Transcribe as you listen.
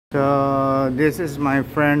So this is my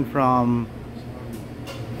friend from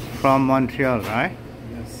Montreal, right?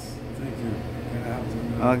 Yes, thank you. Can I have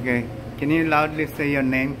some? Okay. Can you loudly say your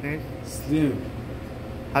name, please? Slim.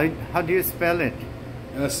 How do you spell it?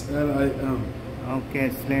 S-L-I-M. Okay,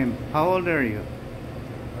 Slim. How old are you?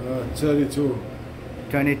 32.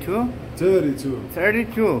 22? 32.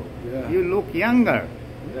 32? Yeah. You look younger.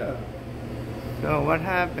 Yeah. So what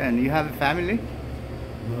happened? You have a family?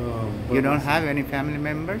 No. You don't have any family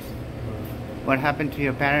members? What happened to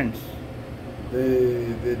your parents?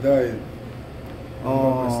 They died.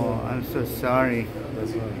 Oh, I'm so sorry.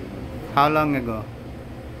 That's right. How long ago?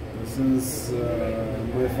 Since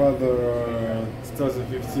my father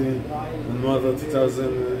 2015 and mother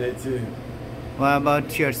 2018. What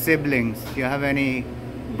about your siblings? Do you have any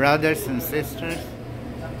brothers and sisters?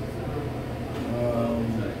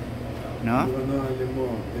 No? They don't know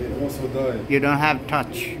anymore. They also died. You don't have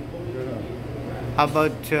touch. Yeah.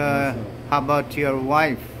 How about your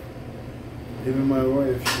wife? Even my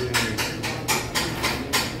wife, she...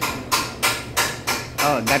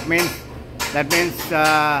 Oh, that means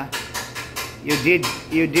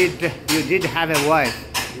you did have a wife.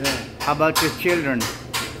 Yeah. How about your children?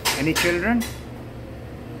 Any children?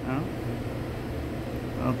 No?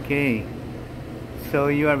 Okay. So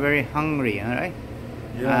you are very hungry, all right?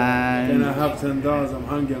 Yeah. Can I have $10? I'm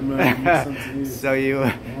hungry. I'm ready to eat. So you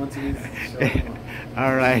I want to eat shawarma.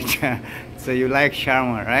 all right. So you like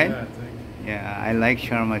shawarma, right? Yeah, thank you. Yeah, I like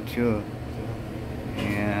shawarma too.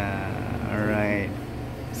 Yeah, all right.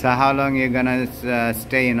 So how long you gonna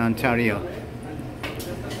stay in Ontario?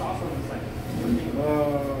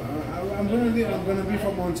 I'm gonna be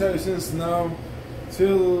from Ontario since now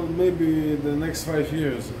till maybe the next 5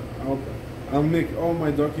 years. I'll make all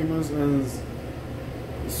my documents and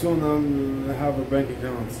soon I'll have a bank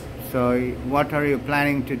account. So what are you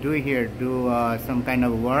planning to do here? Do some kind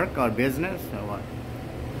of work or business or what?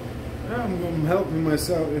 Yeah, I'm helping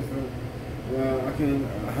myself if I can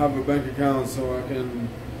have a bank account so I can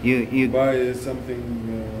buy something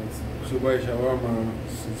to buy shawarma.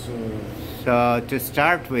 So to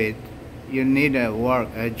start with, you need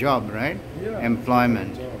a job, right? Yeah,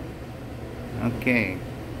 employment. Okay.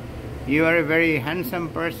 You are a very handsome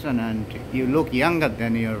person and you look younger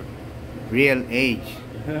than your real age.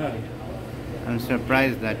 Yeah. I'm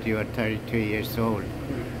surprised that you are 32 years old.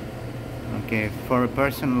 Okay, for a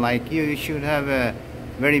person like you, you should have a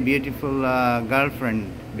very beautiful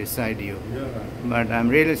girlfriend beside you. Yeah. But I'm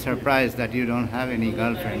really surprised that you don't have any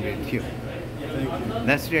girlfriend with you. Thank you.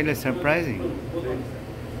 That's really surprising.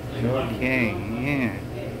 Okay, yeah.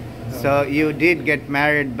 So you did get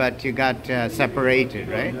married, but you got separated,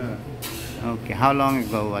 right? Yeah. Okay, how long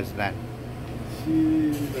ago was that?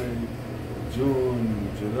 Like June,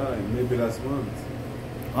 July, maybe last month.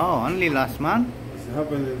 Oh, only last month? It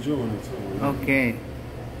happened in June. Okay.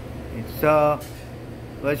 So,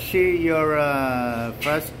 was she your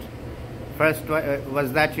first?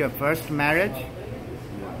 Was that your first marriage? Yeah.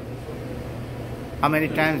 How many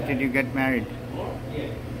times did you get married?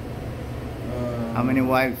 How many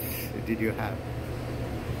wives did you have?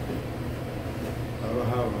 I don't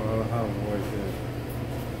have a wife yet.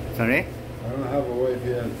 Sorry? I don't have a wife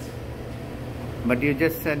yet. But you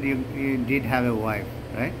just said you did have a wife,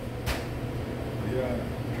 right? Yeah.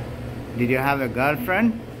 Did you have a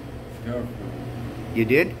girlfriend? Girlfriend. You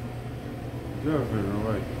did? Girlfriend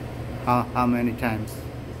or wife. How many times?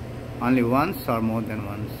 Only once or more than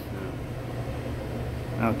once?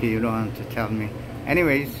 Yeah. Okay, you don't want to tell me.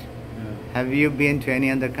 Anyways, Yeah. have you been to any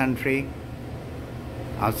other country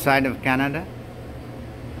outside of Canada?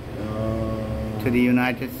 To the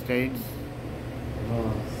United States?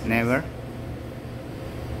 No. Never?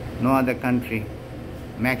 No other country?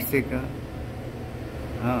 Mexico?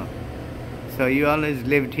 Oh. So you always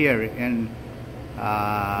lived here in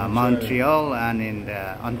Montreal and in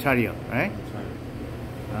Ontario, right?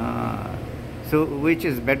 So which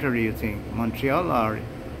is better, do you think? Montreal or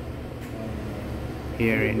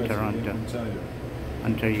here in Toronto? Ontario.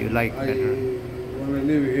 Ontario, you like better? Want to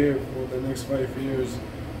live here for the next 5 years.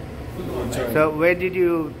 Ontario. So where did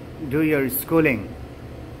you do your schooling?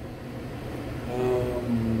 I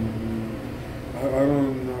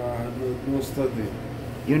don't no study.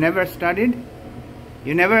 You never studied?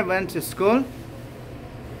 You never went to school?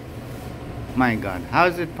 My God, how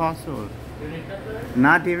is it possible?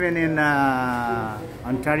 Not even in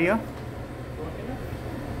Ontario?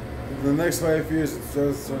 The next 5 years, it's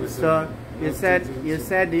just 27. So you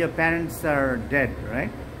said your parents are dead, right?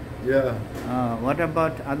 Yeah. What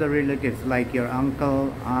about other relatives like your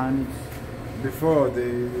uncle, aunts? Before I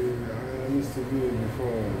used to do it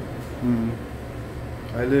before. Mm.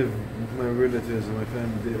 I live my relatives and my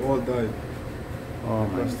family, they all died. Oh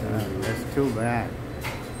my Last God, time. that's too bad.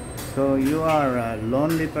 So you are a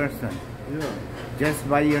lonely person, Yeah, just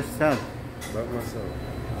by yourself. by myself.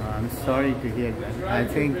 I'm sorry to hear that. I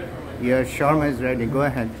think your shawarma is ready. Go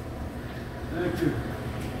ahead. Thank you.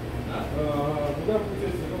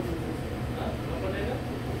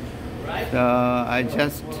 So I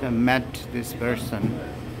just met this person,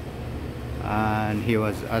 and he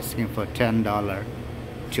was asking for $10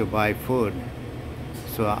 to buy food.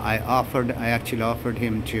 So I actually offered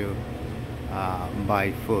him to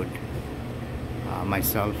buy food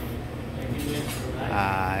myself,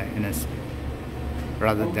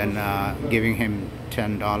 rather than giving him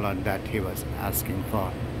 $10 that he was asking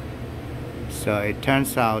for. So it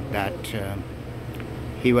turns out that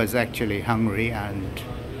he was actually hungry and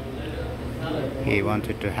he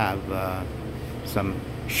wanted to have some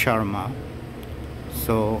shawarma.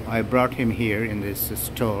 So I brought him here in this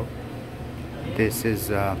store. This is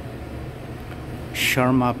a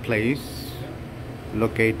shawarma place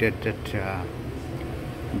located at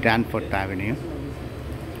Danforth Avenue,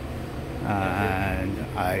 and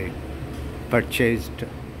I purchased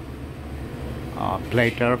a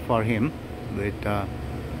platter for him with a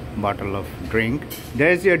bottle of drink.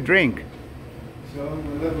 There's your drink.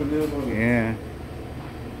 Yeah.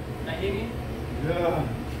 Yeah.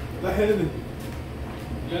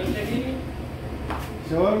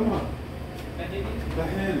 Shawarma.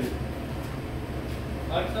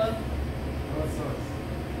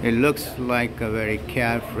 He looks like a very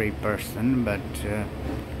carefree person, but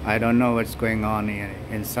I don't know what's going on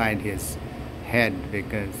inside his head,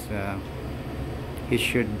 because he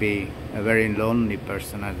should be a very lonely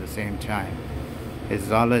person at the same time.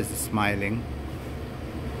 He's always smiling,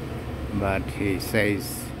 but he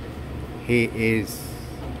says he is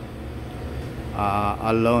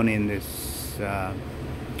alone in this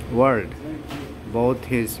world.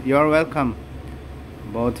 You're welcome.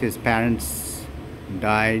 Both his parents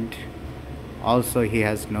died. Also, he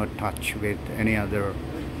has no touch with any other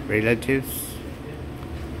relatives,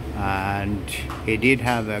 and he did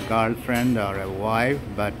have a girlfriend or a wife,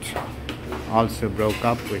 but also broke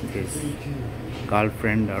up with his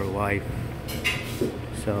girlfriend or wife.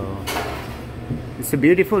 So it's a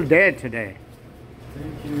beautiful day today.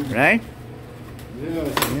 Thank you. Right?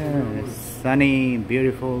 Yes. Yeah, it's sunny,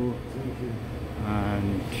 beautiful,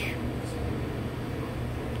 and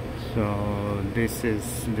so this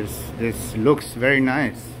looks very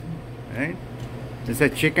nice, right? This is a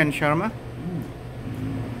chicken shawarma.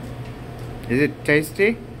 Is it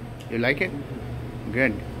tasty? You like it?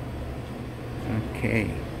 Good.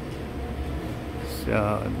 Okay.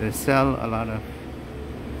 So they sell a lot of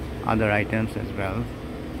other items as well.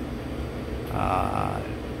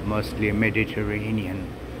 Mostly Mediterranean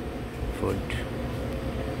food.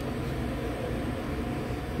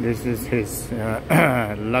 This is his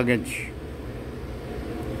luggage.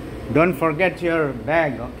 Don't forget your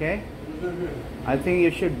bag, okay? I think you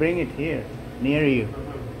should bring it here, near you.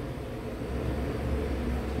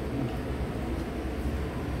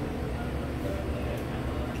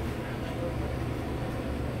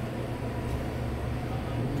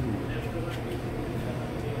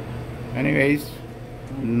 Anyways,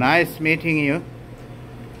 nice meeting you,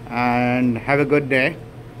 and have a good day.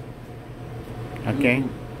 Okay,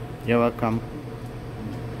 you're welcome.